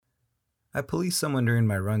I policed someone during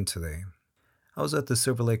my run today. I was at the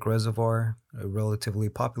Silver Lake Reservoir, a relatively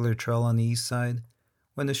popular trail on the east side,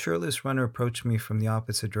 when a shirtless runner approached me from the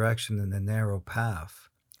opposite direction in a narrow path.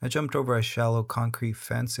 I jumped over a shallow concrete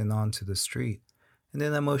fence and onto the street, and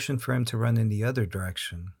then I motioned for him to run in the other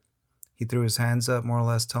direction. He threw his hands up, more or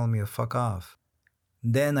less telling me to fuck off.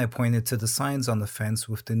 Then I pointed to the signs on the fence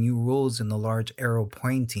with the new rules and a large arrow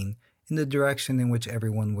pointing in the direction in which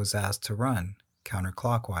everyone was asked to run,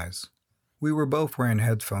 counterclockwise. We were both wearing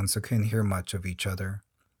headphones, so couldn't hear much of each other.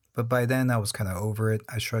 But by then I was kind of over it.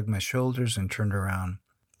 I shrugged my shoulders and turned around.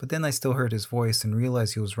 But then I still heard his voice and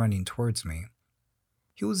realized he was running towards me.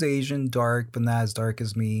 He was Asian, dark, but not as dark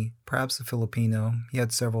as me, perhaps a Filipino. He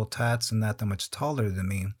had several tats and not that much taller than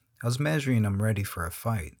me. I was measuring him ready for a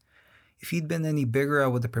fight. If he'd been any bigger, I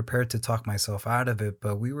would have prepared to talk myself out of it,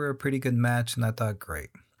 but we were a pretty good match and I thought, great.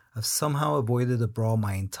 I've somehow avoided a brawl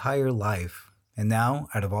my entire life. And now,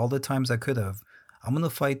 out of all the times I could have, I'm going to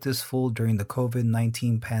fight this fool during the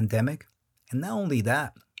COVID-19 pandemic. And not only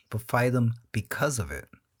that, but fight him because of it.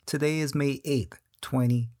 Today is May 8th,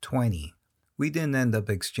 2020. We didn't end up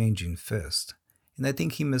exchanging fists. And I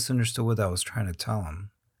think he misunderstood what I was trying to tell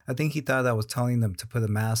him. I think he thought I was telling them to put a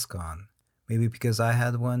mask on. Maybe because I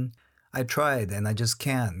had one. I tried and I just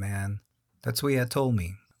can't, man. That's what he had told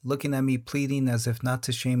me, looking at me pleading as if not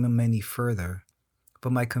to shame him any further.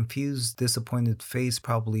 But my confused, disappointed face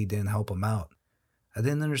probably didn't help him out. I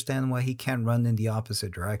didn't understand why he can't run in the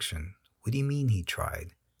opposite direction. What do you mean he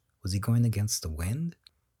tried? Was he going against the wind?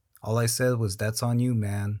 All I said was, that's on you,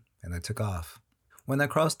 man, and I took off. When I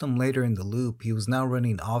crossed him later in the loop, he was now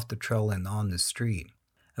running off the trail and on the street.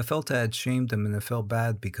 I felt I had shamed him and I felt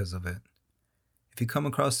bad because of it. If you come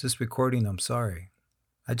across this recording, I'm sorry.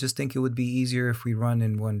 I just think it would be easier if we run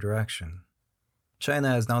in one direction. China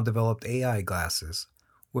has now developed AI glasses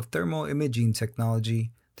with thermal imaging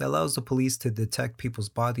technology that allows the police to detect people's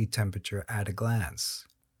body temperature at a glance.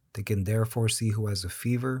 They can therefore see who has a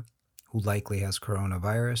fever, who likely has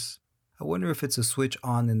coronavirus. I wonder if it's a switch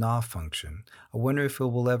on and off function. I wonder if it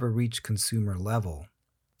will ever reach consumer level.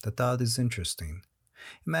 The thought is interesting.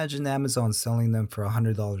 Imagine Amazon selling them for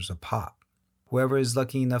 $100 a pop. Whoever is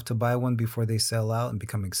lucky enough to buy one before they sell out and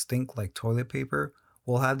become extinct like toilet paper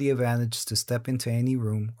will have the advantage to step into any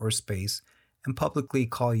room or space and publicly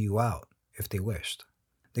call you out, if they wished.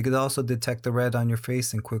 They could also detect the red on your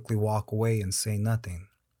face and quickly walk away and say nothing.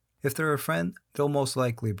 If they're a friend, they'll most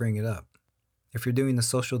likely bring it up. If you're doing a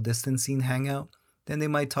social distancing hangout, then they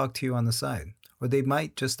might talk to you on the side, or they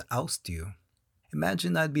might just oust you.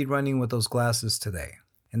 Imagine I'd be running with those glasses today,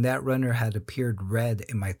 and that runner had appeared red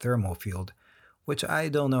in my thermal field, which I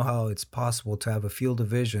don't know how it's possible to have a field of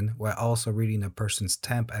vision while also reading a person's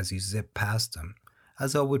temp as you zip past them,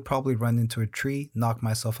 as I would probably run into a tree, knock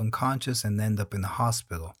myself unconscious, and end up in the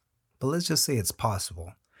hospital. But let's just say it's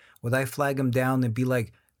possible. Would I flag him down and be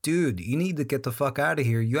like, dude, you need to get the fuck out of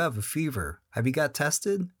here, you have a fever. Have you got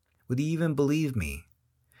tested? Would he even believe me?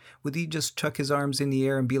 Would he just chuck his arms in the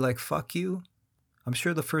air and be like, fuck you? I'm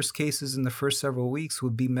sure the first cases in the first several weeks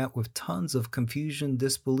would be met with tons of confusion,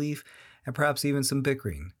 disbelief, and perhaps even some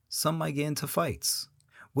bickering. Some might get into fights.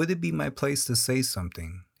 Would it be my place to say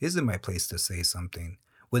something? Is it my place to say something?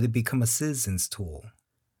 Would it become a citizen's tool?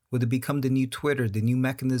 Would it become the new Twitter, the new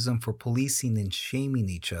mechanism for policing and shaming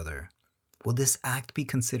each other? Will this act be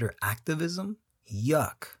considered activism?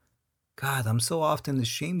 Yuck. God, I'm so often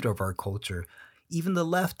ashamed of our culture. Even the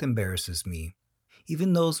left embarrasses me.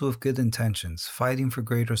 Even those with good intentions, fighting for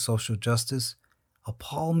greater social justice,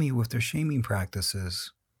 appall me with their shaming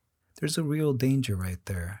practices. There's a real danger right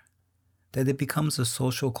there, that it becomes a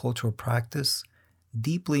social cultural practice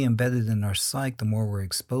deeply embedded in our psyche the more we're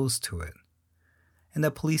exposed to it, and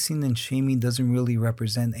that policing and shaming doesn't really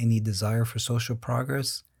represent any desire for social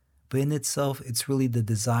progress, but in itself it's really the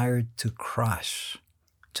desire to crush.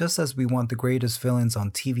 Just as we want the greatest villains on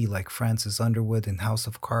TV like Francis Underwood in House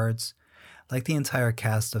of Cards, like the entire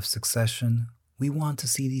cast of Succession, we want to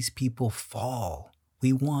see these people fall.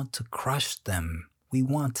 We want to crush them. We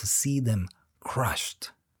want to see them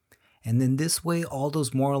crushed. And in this way, all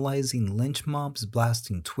those moralizing lynch mobs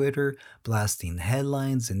blasting Twitter, blasting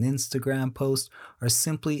headlines and Instagram posts are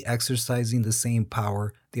simply exercising the same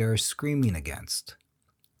power they are screaming against.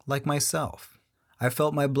 Like myself. I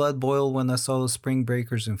felt my blood boil when I saw the spring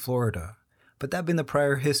breakers in Florida, but that'd been a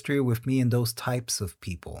prior history with me and those types of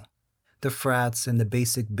people. The frats and the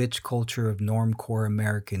basic bitch culture of normcore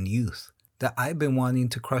American youth that I've been wanting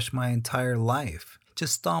to crush my entire life.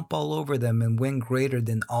 Just stomp all over them and win greater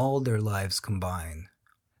than all their lives combined.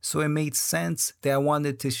 So it made sense that I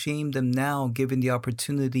wanted to shame them now given the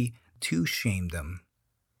opportunity to shame them.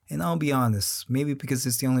 And I'll be honest, maybe because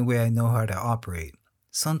it's the only way I know how to operate.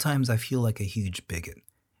 Sometimes I feel like a huge bigot.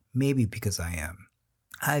 Maybe because I am.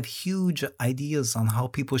 I have huge ideas on how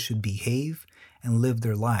people should behave and live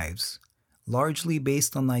their lives, largely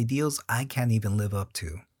based on ideals I can't even live up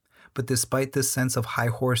to. But despite this sense of high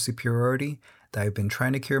horse superiority that I've been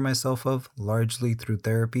trying to cure myself of, largely through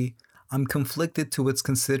therapy, I'm conflicted to what's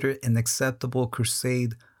considered an acceptable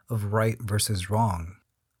crusade of right versus wrong.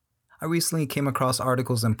 I recently came across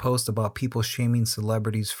articles and posts about people shaming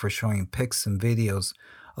celebrities for showing pics and videos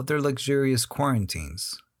of their luxurious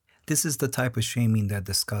quarantines. This is the type of shaming that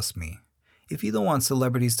disgusts me. If you don't want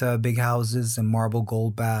celebrities to have big houses and marble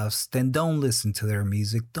gold baths, then don't listen to their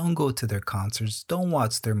music, don't go to their concerts, don't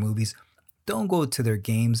watch their movies, don't go to their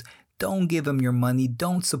games, don't give them your money,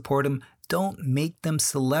 don't support them, don't make them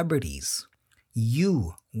celebrities.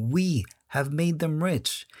 We have made them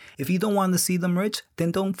rich. If you don't want to see them rich,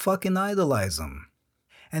 then don't fucking idolize them.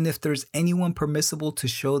 And if there's anyone permissible to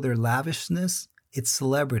show their lavishness, it's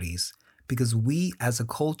celebrities, because we as a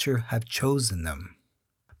culture have chosen them.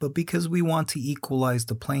 But because we want to equalize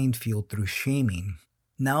the playing field through shaming,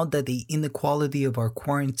 now that the inequality of our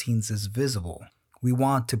quarantines is visible, we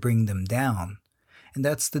want to bring them down. And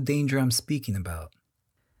that's the danger I'm speaking about.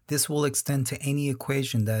 This will extend to any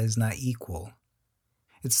equation that is not equal.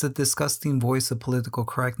 It's the disgusting voice of political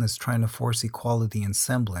correctness trying to force equality and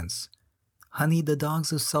semblance. Honey, the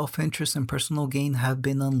dogs of self-interest and personal gain have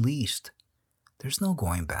been unleashed. There's no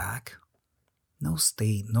going back. No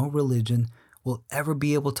state, no religion will ever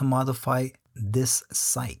be able to modify this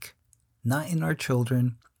psyche. Not in our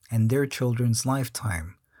children and their children's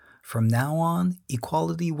lifetime. From now on,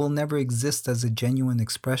 equality will never exist as a genuine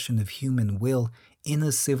expression of human will in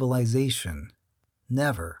a civilization.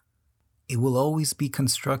 Never. It will always be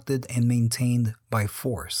constructed and maintained by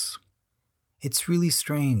force. It's really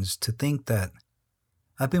strange to think that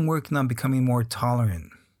I've been working on becoming more tolerant.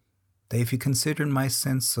 That if you consider my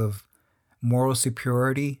sense of moral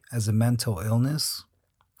superiority as a mental illness,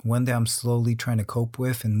 one that I'm slowly trying to cope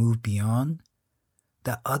with and move beyond,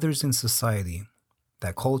 that others in society,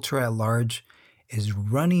 that culture at large, is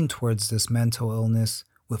running towards this mental illness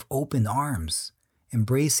with open arms,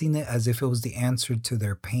 embracing it as if it was the answer to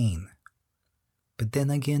their pain. But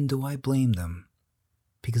then again, do I blame them?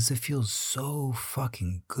 Because it feels so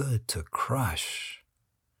fucking good to crush.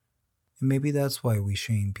 And maybe that's why we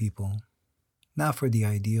shame people. Not for the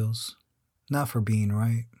ideals, not for being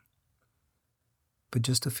right, but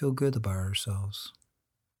just to feel good about ourselves.